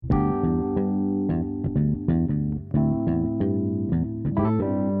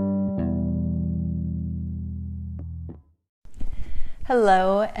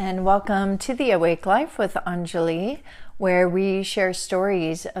Hello and welcome to the Awake Life with Anjali, where we share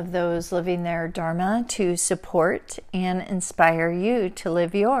stories of those living their Dharma to support and inspire you to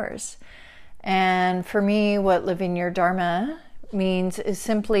live yours. And for me, what living your Dharma means is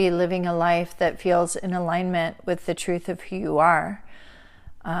simply living a life that feels in alignment with the truth of who you are,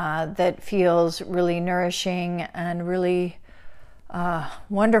 that feels really nourishing and really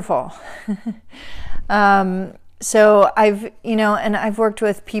wonderful. So I've worked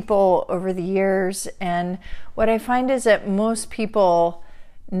with people over the years, and what I find is that most people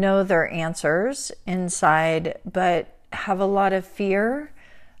know their answers inside, but have a lot of fear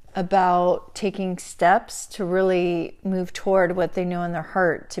about taking steps to really move toward what they know in their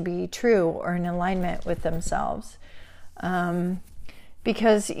heart to be true or in alignment with themselves.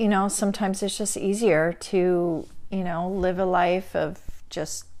 Because, sometimes it's just easier to, live a life of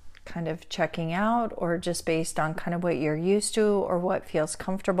just kind of checking out, or just based on kind of what you're used to or what feels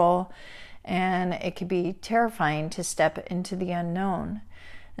comfortable. And it could be terrifying to step into the unknown.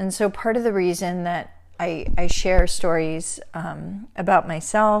 And so part of the reason that I share stories about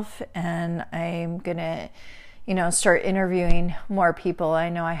myself, and I'm going to, start interviewing more people. I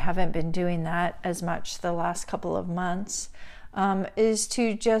know I haven't been doing that as much the last couple of months, is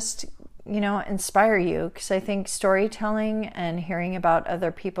to just inspire you, because I think storytelling and hearing about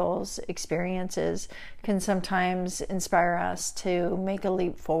other people's experiences can sometimes inspire us to make a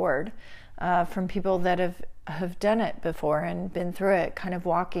leap forward from people that have done it before and been through it, kind of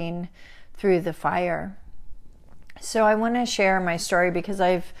walking through the fire. So I want to share my story because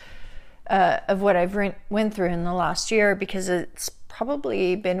of what I've went through in the last year, because it's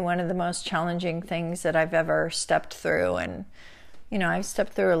probably been one of the most challenging things that I've ever stepped through. And I've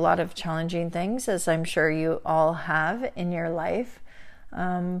stepped through a lot of challenging things, as I'm sure you all have in your life.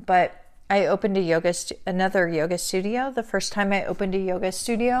 But I opened another yoga studio. The first time I opened a yoga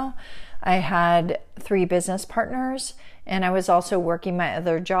studio, I had 3 business partners, and I was also working my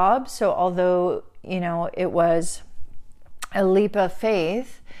other job. So although, it was a leap of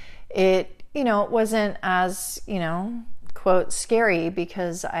faith, it wasn't as, quote, scary,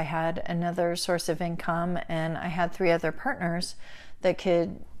 because I had another source of income and I had 3 other partners that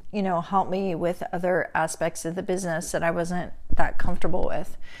could, help me with other aspects of the business that I wasn't that comfortable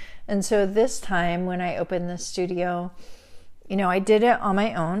with. And so this time when I opened the studio, I did it on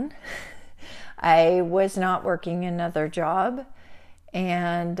my own. I was not working another job.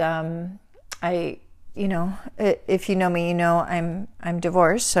 And if you know me, I'm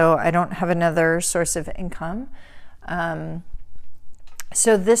divorced, so I don't have another source of income.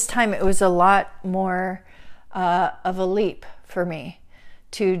 So this time it was a lot more of a leap for me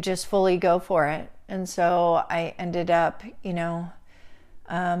to just fully go for it. And so I ended up,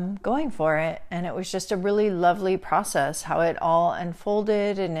 going for it. And it was just a really lovely process, how it all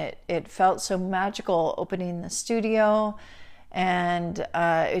unfolded. And it felt so magical opening the studio. And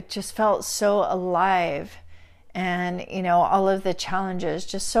it just felt so alive. And, all of the challenges,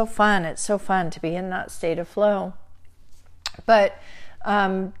 just so fun. It's so fun to be in that state of flow. But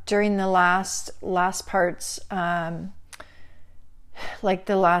during the last parts, like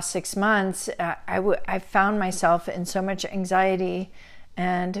the last 6 months, I found myself in so much anxiety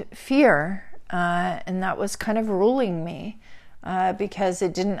and fear, and that was kind of ruling me because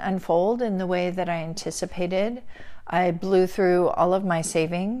it didn't unfold in the way that I anticipated. I blew through all of my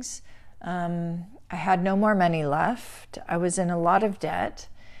savings. I had no more money left. I was in a lot of debt,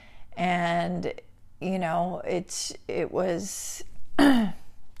 and it was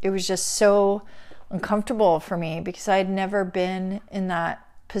just so uncomfortable for me, because I'd never been in that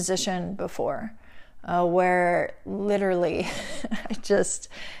position before, where literally I just,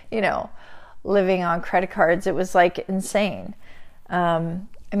 living on credit cards, it was like insane. I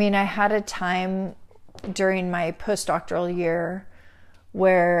had a time during my postdoctoral year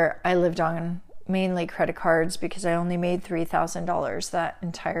where I lived on mainly credit cards, because I only made $3,000 that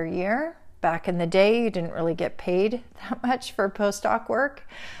entire year. Back in the day, you didn't really get paid that much for postdoc work.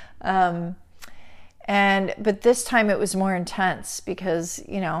 But this time it was more intense because,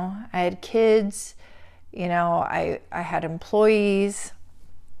 I had kids, I had employees,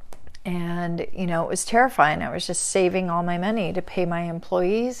 and, it was terrifying. I was just saving all my money to pay my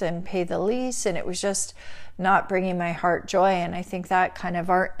employees and pay the lease. And it was just not bringing my heart joy. And I think that kind of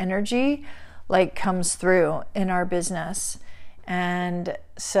our energy comes through in our business. And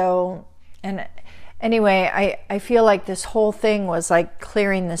so, anyway, I feel like this whole thing was like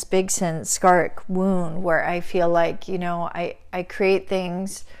clearing this big scarring wound, where I feel like, I create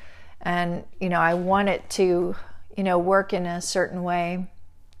things and, I want it to, work in a certain way.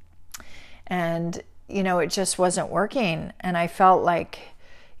 And, it just wasn't working. And I felt like,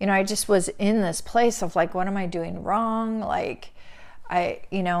 I just was in this place of like, what am I doing wrong? Like,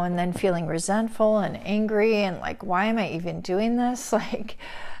 and then feeling resentful and angry and like, why am I even doing this? Like,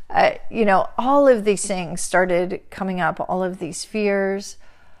 all of these things started coming up, all of these fears,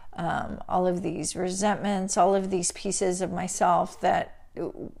 all of these resentments, all of these pieces of myself that,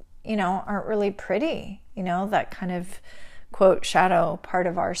 aren't really pretty, that kind of quote shadow part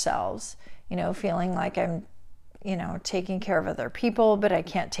of ourselves, feeling like I'm, taking care of other people, but I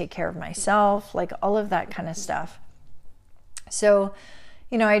can't take care of myself, like all of that kind of stuff. So,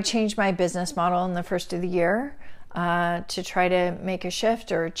 I changed my business model in the first of the year to try to make a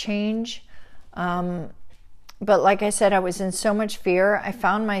shift or a change. But like I said, I was in so much fear. I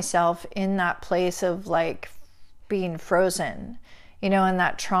found myself in that place of like being frozen, in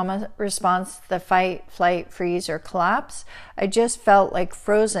that trauma response, the fight, flight, freeze, or collapse. I just felt like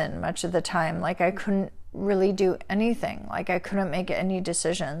frozen much of the time. Like I couldn't really do anything. Like I couldn't make any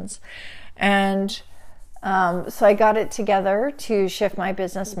decisions. And so I got it together to shift my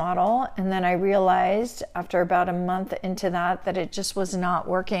business model. And then I realized after about a month into that it just was not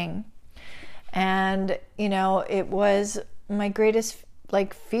working. And, it was my greatest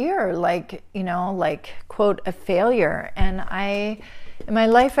like fear, like, quote, a failure. And in my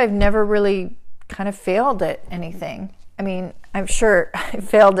life, I've never really kind of failed at anything. I mean, I'm sure I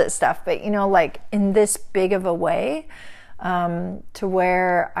failed at stuff, but, like in this big of a way, to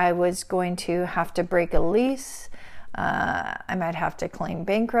where I was going to have to break a lease. I might have to claim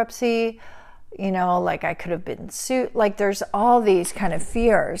bankruptcy, like I could have been sued. Like there's all these kind of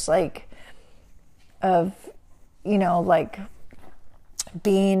fears, like of, like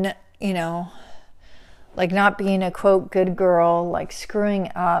being, like not being a quote good girl, like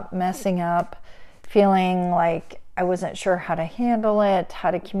screwing up, messing up, feeling like I wasn't sure how to handle it,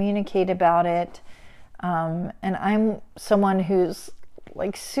 how to communicate about it. And I'm someone who's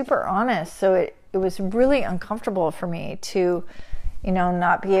like super honest. So it was really uncomfortable for me to,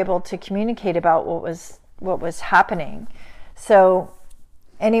 not be able to communicate about what was happening. So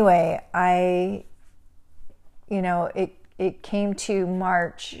anyway, it came to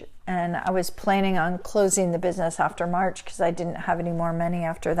March and I was planning on closing the business after March because I didn't have any more money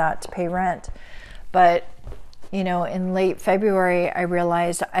after that to pay rent. But, in late February, I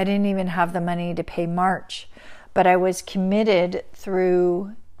realized I didn't even have the money to pay March, but I was committed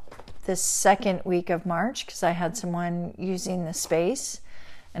through the second week of March because I had someone using the space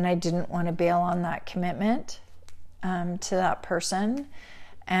and I didn't want to bail on that commitment to that person.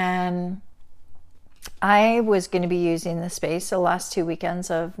 And I was going to be using the space the last 2 weekends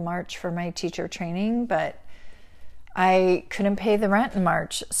of March for my teacher training, but I couldn't pay the rent in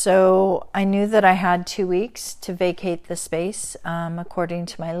March. So I knew that I had 2 weeks to vacate the space according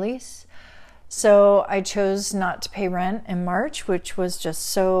to my lease. So I chose not to pay rent in March, which was just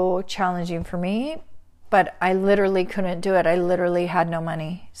so challenging for me. But I literally couldn't do it. I literally had no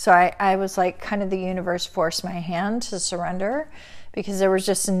money. So I was like, kind of the universe forced my hand to surrender because there was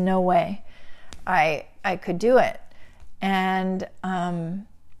just no way I could do it. And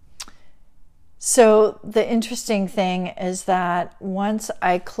so the interesting thing is that once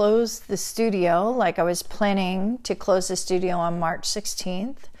I closed the studio, like I was planning to close the studio on March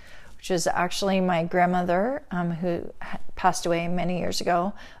 16th, which is actually my grandmother, who passed away many years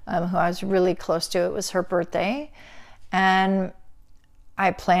ago, who I was really close to. It was her birthday. And I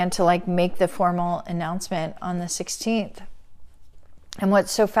planned to like make the formal announcement on the 16th. And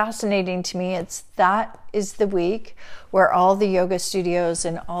what's so fascinating to me, that is the week where all the yoga studios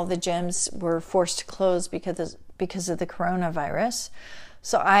and all the gyms were forced to close because of the coronavirus.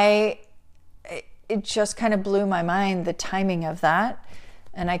 So it just kind of blew my mind, the timing of that.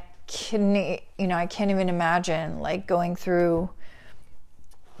 And I can't even imagine like going through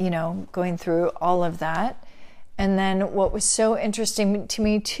all of that. And then what was so interesting to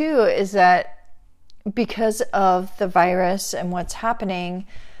me too is that because of the virus and what's happening,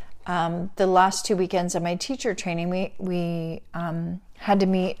 the last 2 weekends of my teacher training, we had to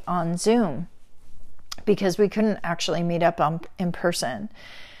meet on Zoom because we couldn't actually meet up in person.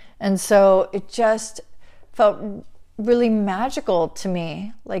 And so it just felt really magical to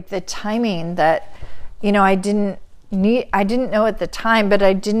me, like the timing that, I didn't know at the time, but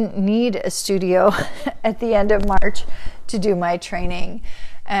I didn't need a studio at the end of March to do my training.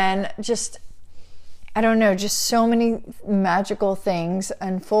 And just, I don't know, just so many magical things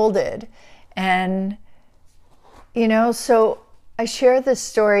unfolded. And, so I share this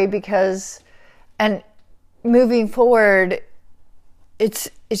story because, and moving forward, it's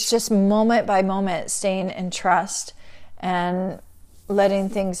just moment by moment staying in trust and letting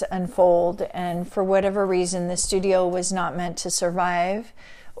things unfold. And for whatever reason, the studio was not meant to survive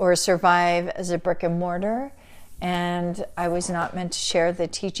as a brick and mortar. And I was not meant to share the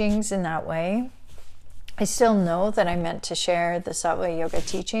teachings in that way. I still know that I'm meant to share the Sattva Yoga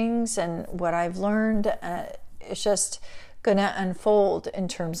teachings and what I've learned. It's just going to unfold in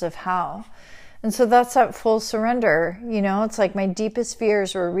terms of how. And so that's that full surrender. It's like my deepest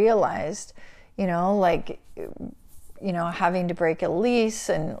fears were realized, having to break a lease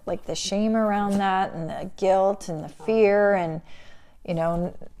and like the shame around that and the guilt and the fear and,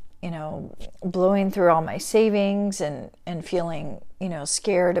 blowing through all my savings and feeling,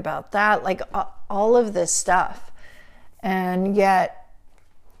 scared about that, like all of this stuff. And yet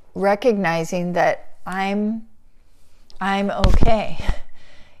recognizing that I'm okay.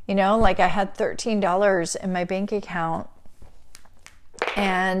 Like I had $13 in my bank account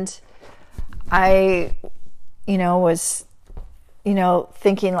and I, was,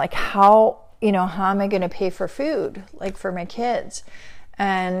 thinking like how am I going to pay for food, like for my kids?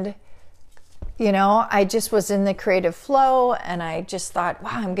 And, I just was in the creative flow and I just thought,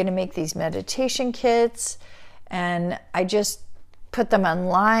 wow, I'm going to make these meditation kits. And I just put them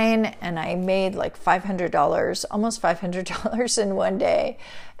online and I made like $500, almost $500 in one day.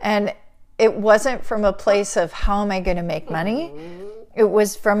 And it wasn't from a place of how am I going to make money? It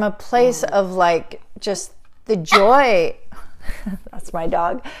was from a place of like just the joy, that's my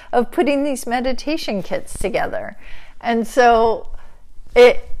dog, of putting these meditation kits together. And so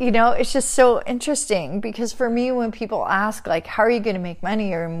it's just so interesting because for me, when people ask like, how are you going to make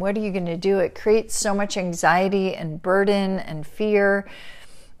money or what are you going to do? It creates so much anxiety and burden and fear.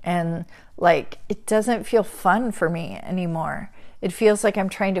 And like, it doesn't feel fun for me anymore. It feels like I'm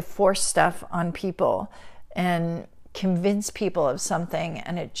trying to force stuff on people and convince people of something.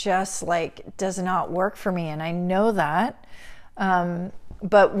 And it just like does not work for me. And I know that.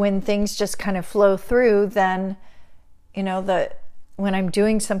 But when things just kind of flow through, then, when I'm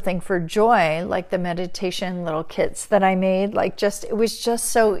doing something for joy, like the meditation little kits that I made, it was just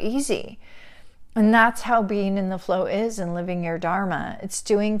so easy. And that's how being in the flow is and living your Dharma. It's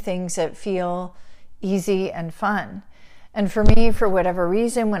doing things that feel easy and fun. And for me, for whatever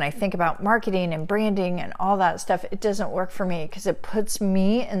reason, when I think about marketing and branding and all that stuff, it doesn't work for me because it puts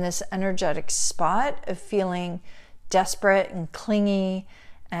me in this energetic spot of feeling desperate and clingy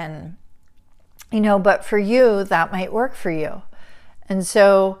and, but for you, that might work for you. And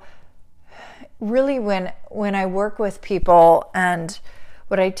so really when I work with people and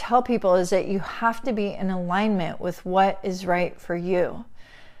what I tell people is that you have to be in alignment with what is right for you.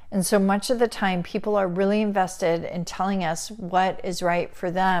 And so much of the time people are really invested in telling us what is right for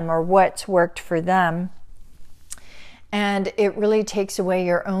them or what's worked for them. And it really takes away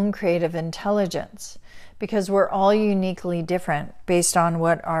your own creative intelligence because we're all uniquely different based on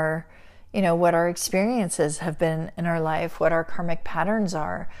what our experiences have been in our life, what our karmic patterns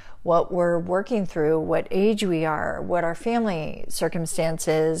are, what we're working through, what age we are, what our family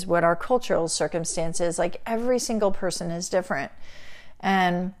circumstances, what our cultural circumstances, like every single person is different.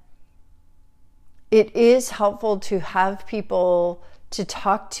 And it is helpful to have people to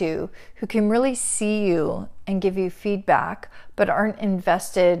talk to who can really see you and give you feedback, but aren't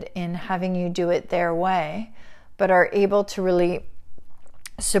invested in having you do it their way, but are able to really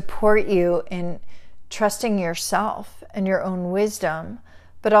support you in trusting yourself and your own wisdom,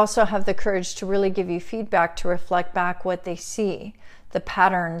 but also have the courage to really give you feedback to reflect back what they see, the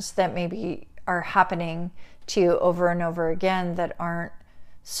patterns that maybe are happening to you over and over again that aren't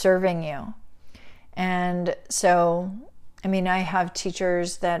serving you. And so, I have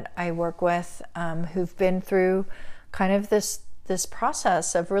teachers that I work with who've been through kind of this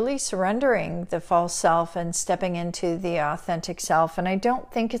process of really surrendering the false self and stepping into the authentic self. And I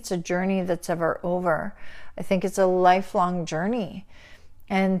don't think it's a journey that's ever over. I think it's a lifelong journey.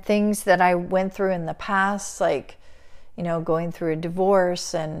 And things that I went through in the past, like, going through a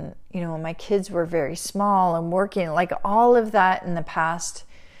divorce and, when my kids were very small and working, like all of that in the past,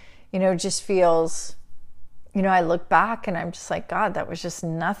 just feels, I look back and I'm just like, God, that was just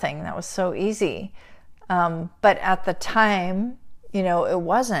nothing. That was so easy. But at the time, it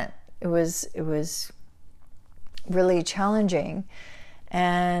wasn't. It was really challenging.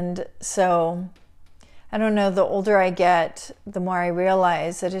 And so, I don't know, the older I get, the more I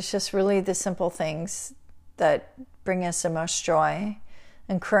realize that it's just really the simple things that bring us the most joy.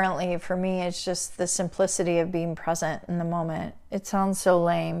 And currently, for me, it's just the simplicity of being present in the moment. It sounds so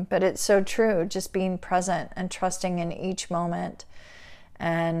lame, but it's so true. Just being present and trusting in each moment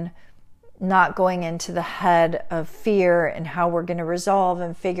and not going into the head of fear and how we're going to resolve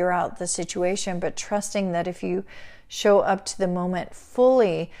and figure out the situation, but trusting that if you show up to the moment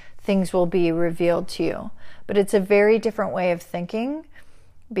fully, things will be revealed to you. But it's a very different way of thinking,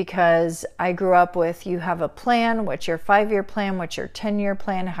 because I grew up with, you have a plan, what's your 5-year plan, what's your 10-year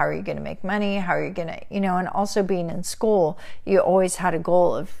plan, how are you going to make money, how are you going to, and also being in school, you always had a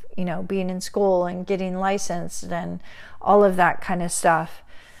goal of, being in school and getting licensed and all of that kind of stuff.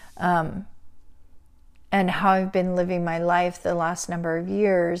 And how I've been living my life the last number of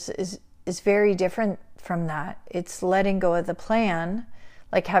years is very different from that. It's letting go of the plan,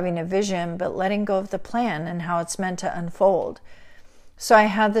 like having a vision, but letting go of the plan and how it's meant to unfold. So I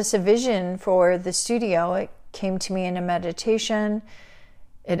had this vision for the studio. It came to me in a meditation.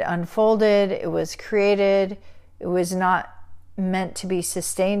 It unfolded. It was created. It was not meant to be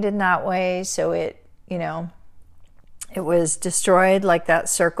sustained in that way. So it was destroyed, like that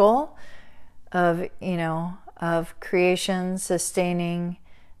circle of, of creation, sustaining,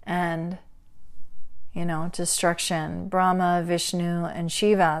 and, destruction. Brahma, Vishnu, and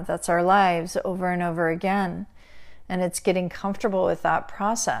Shiva. That's our lives over and over again. And it's getting comfortable with that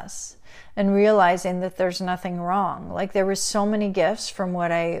process and realizing that there's nothing wrong. Like, there were so many gifts from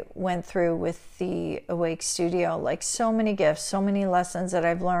what I went through with the Awake Studio, like so many gifts, so many lessons that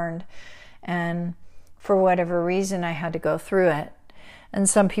I've learned. And for whatever reason, I had to go through it. And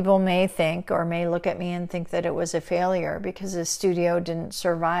some people may think, or may look at me and think that it was a failure because the studio didn't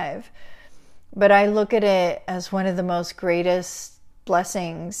survive. But I look at it as one of the most greatest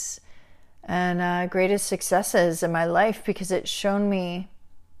blessings and greatest successes in my life, because it's shown me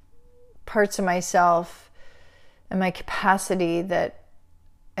parts of myself and my capacity that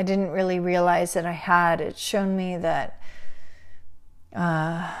I didn't really realize that I had. It's shown me that,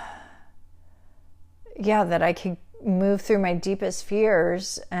 that I could move through my deepest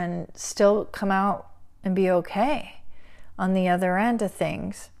fears and still come out and be okay on the other end of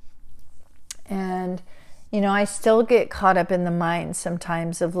things. And I still get caught up in the mind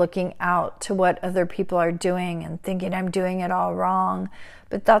sometimes of looking out to what other people are doing and thinking I'm doing it all wrong.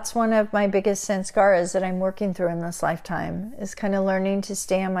 But that's one of my biggest sanskaras that I'm working through in this lifetime, is kind of learning to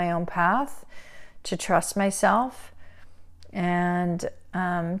stay on my own path, to trust myself, and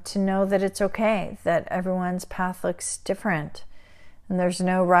to know that it's okay, that everyone's path looks different. And there's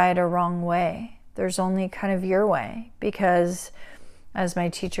no right or wrong way. There's only kind of your way, because as my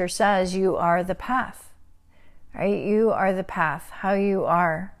teacher says, you are the path. Right? You are the path, how you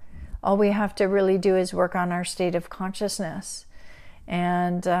are. All we have to really do is work on our state of consciousness.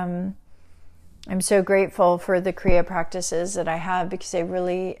 And I'm so grateful for the Kriya practices that I have, because they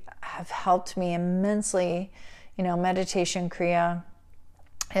really have helped me immensely. Meditation, Kriya,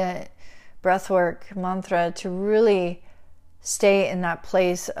 breathwork, mantra, to really stay in that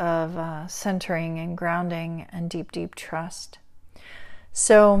place of centering and grounding and deep, deep trust.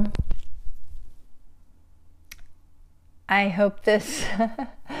 So I hope this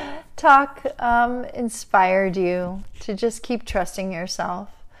talk inspired you to just keep trusting yourself,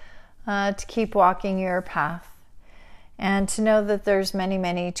 to keep walking your path, and to know that there's many,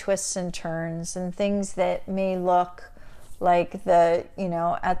 many twists and turns and things that may look like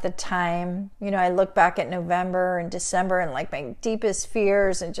at the time, I look back at November and December and like my deepest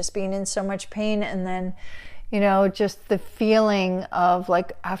fears and just being in so much pain, and then just the feeling of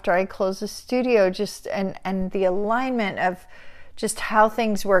like after I closed the studio, just and the alignment of just how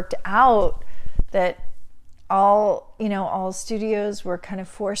things worked out, that all studios were kind of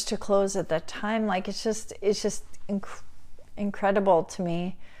forced to close at that time. Like it's just incredible to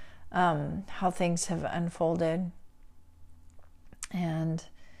me how things have unfolded. And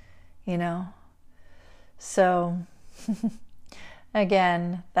so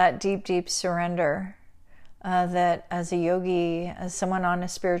again, that deep, deep surrender. That as a yogi, as someone on a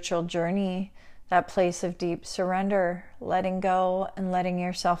spiritual journey, that place of deep surrender, letting go and letting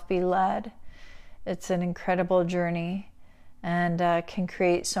yourself be led. It's an incredible journey, and can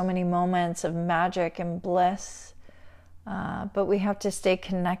create so many moments of magic and bliss. But we have to stay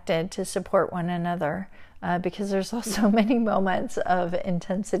connected to support one another, because there's also many moments of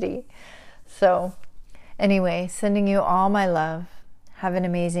intensity. So anyway, sending you all my love. Have an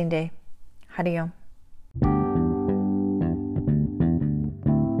amazing day. Hariom.